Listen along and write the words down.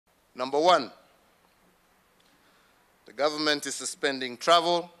Number one, the government is suspending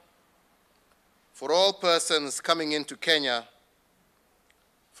travel for all persons coming into Kenya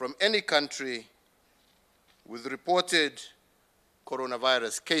from any country with reported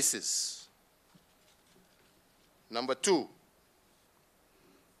coronavirus cases. Number two,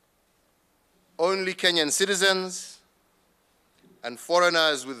 only Kenyan citizens and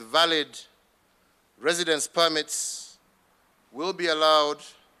foreigners with valid residence permits will be allowed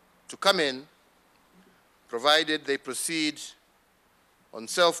to come in, provided they proceed on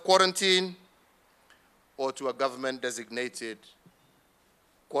self-quarantine or to a government-designated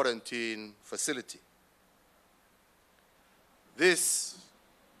quarantine facility. This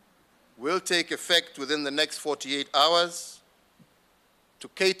will take effect within the next 48 hours to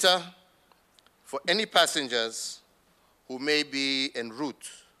cater for any passengers who may be en route.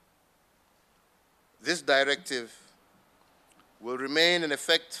 This directive will remain in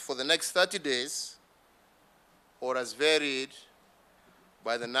effect for the next 30 days or as varied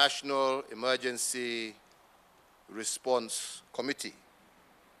by the National Emergency Response Committee.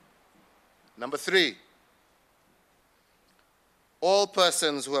 Number three, all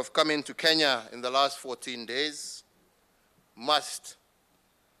persons who have come into Kenya in the last 14 days must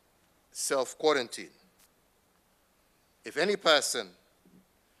self-quarantine. If any person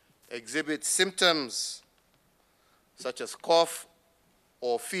exhibits symptoms such as cough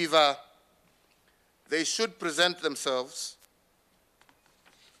or fever, they should present themselves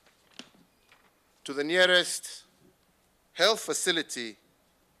to the nearest health facility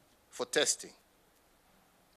for testing.